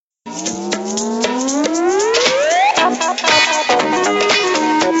Hello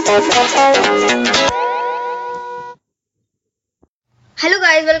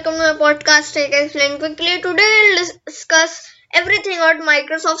guys, welcome to my podcast. Take explain quickly. Today we'll discuss everything about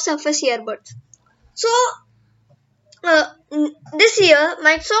Microsoft Surface Earbuds. So this year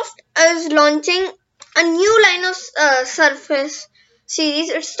Microsoft is launching a new line of Surface series.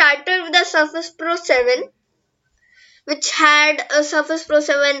 It started with the Surface Pro 7, which had a Surface Pro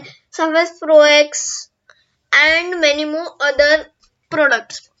 7, Surface Pro X, and many more other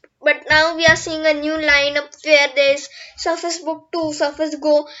products. But now we are seeing a new lineup where there is Surface Book 2, Surface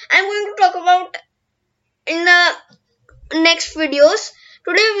Go. I'm going to talk about in the next videos.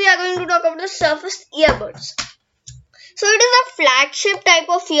 Today we are going to talk about the Surface Earbuds. So it is a flagship type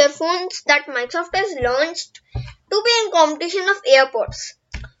of earphones that Microsoft has launched to be in competition of AirPods.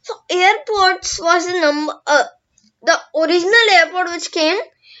 So AirPods was the original AirPod which came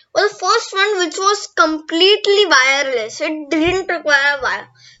was the first one which was completely wireless. It didn't require a wire.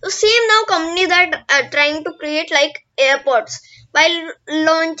 So same now companies are trying to create like AirPods while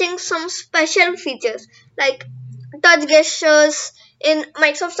launching some special features like touch gestures in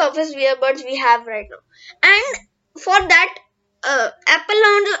Microsoft Surface earbuds we have right now. And for that, Apple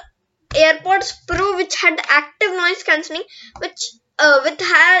launched AirPods Pro, which had active noise cancelling, which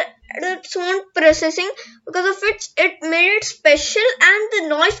had its own processing. Because of which it made it special, and the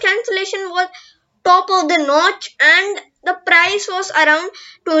noise cancellation was top of the notch, and the price was around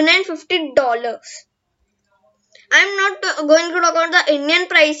 $250. I'm not going to talk about the Indian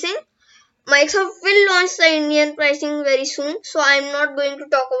pricing. Microsoft will launch the Indian pricing very soon, so I'm not going to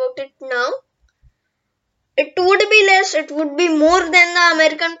talk about it now. It would be less, it would be more than the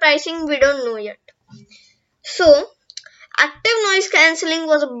American pricing, we don't know yet. So, active noise cancelling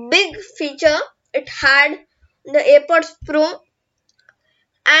was a big feature. It had the AirPods Pro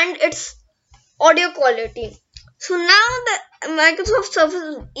and its audio quality. So now the Microsoft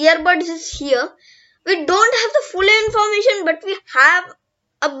Surface earbuds is here. We don't have the full information, but we have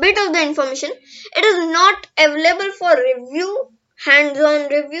a bit of the information. It is not available for review, hands-on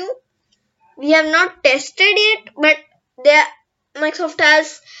review. We have not tested it, but Microsoft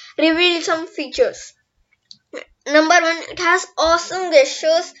has revealed some features. Number one, it has awesome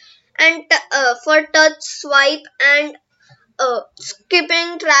gestures and for touch, swipe, and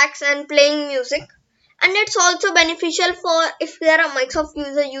skipping tracks and playing music. And it's also beneficial for if you are a Microsoft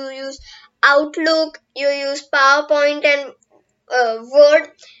user, you use Outlook, you use PowerPoint and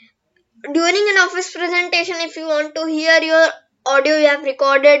Word. During an office presentation, if you want to hear your audio you have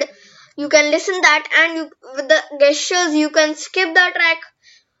recorded, you can listen that, and with the gestures you can skip the track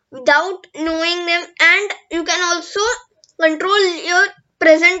without knowing them, and you can also control your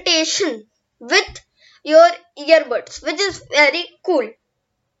presentation with your earbuds, which is very cool. And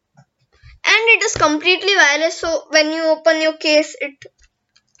it is completely wireless, so when you open your case it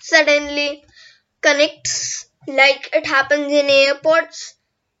suddenly connects like it happens in AirPods.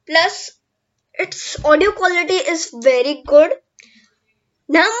 Plus its audio quality is very good.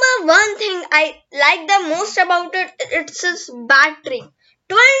 Number one thing I like the most about it's its battery.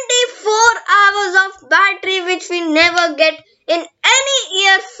 24 hours of battery, which we never get in any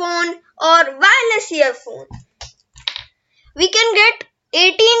earphone or wireless earphone. We can get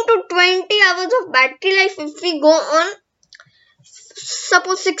 18 to 20 hours of battery life if we go on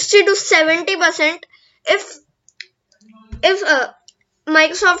suppose 60 to 70% if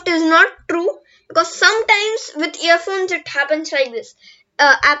Microsoft is not true, because sometimes with earphones it happens like this.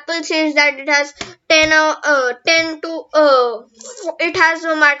 Apple says that it has 10 to it has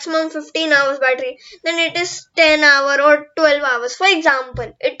a maximum 15 hours battery, then it is 10 hour or 12 hours. For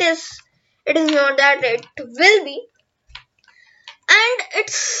example, it is not that it will be. And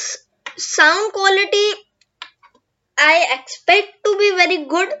its sound quality I expect to be very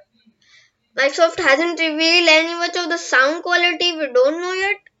good. Microsoft hasn't revealed any much of the sound quality, we don't know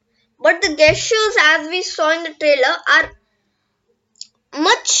yet. But the gestures, as we saw in the trailer, are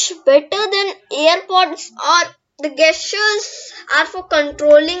much better than AirPods, or the gestures are for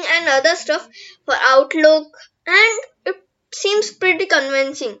controlling and other stuff for Outlook, and it seems pretty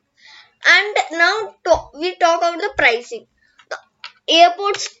convincing. And now we talk about the pricing. The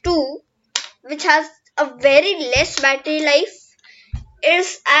AirPods 2, which has a very less battery life,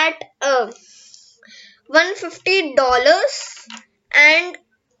 is at $150, and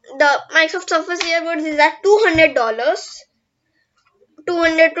the Microsoft Surface earbuds is at $200,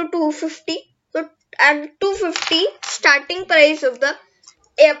 200 to 250. So at 250 starting price of the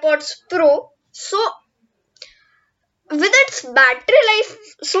AirPods Pro. So with its battery life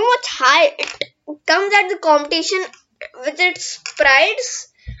so much high, it comes at the competition with its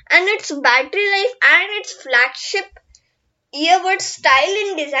price and its battery life and its flagship earbud style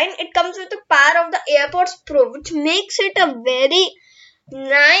in design, it comes with the power of the AirPods Pro, which makes it a very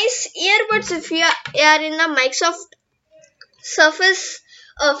nice earbuds. If you are in the Microsoft Surface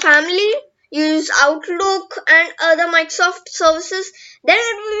family, use Outlook and other Microsoft services, then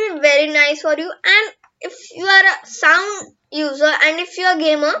it will be very nice for you. And if you are a sound user and if you are a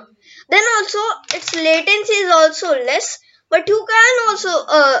gamer, then also its latency is also less. But you can also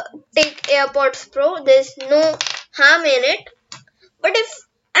take AirPods Pro. There's no harm in it. But if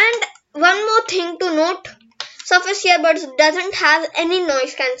and one more thing to note, Surface earbuds doesn't have any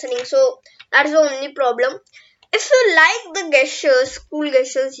noise cancelling, so that's the only problem. If you like the gestures, cool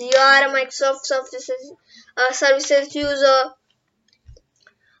gestures, you are a Microsoft services user,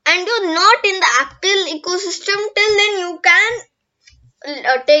 and you're not in the Apple ecosystem, till then you can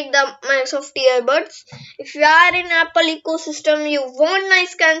take the Microsoft earbuds. If you are in Apple ecosystem, you want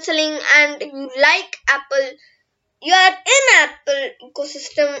noise cancelling and you like Apple, you are in Apple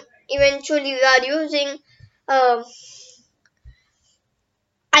ecosystem, eventually you are using uh,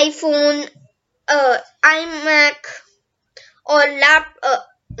 iPhone, iMac or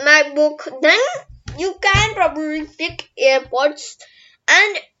MacBook, then you can probably pick AirPods.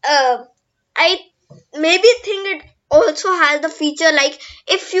 And I maybe think it also has the feature like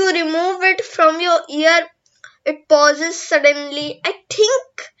if you remove it from your ear, it pauses suddenly. I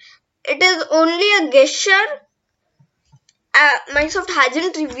think it is only a gesture. Microsoft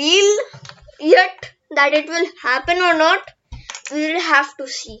hasn't revealed yet that it will happen or not. We will have to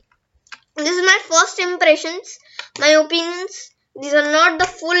see. This is my first impressions, my opinions. These are not the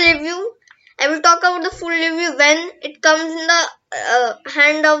full review. I will talk about the full review when it comes in the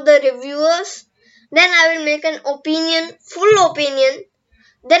hand of the reviewers. Then I will make an opinion, full opinion.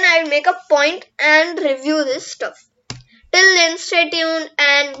 Then I will make a point and review this stuff. Till then, stay tuned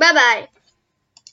and bye bye.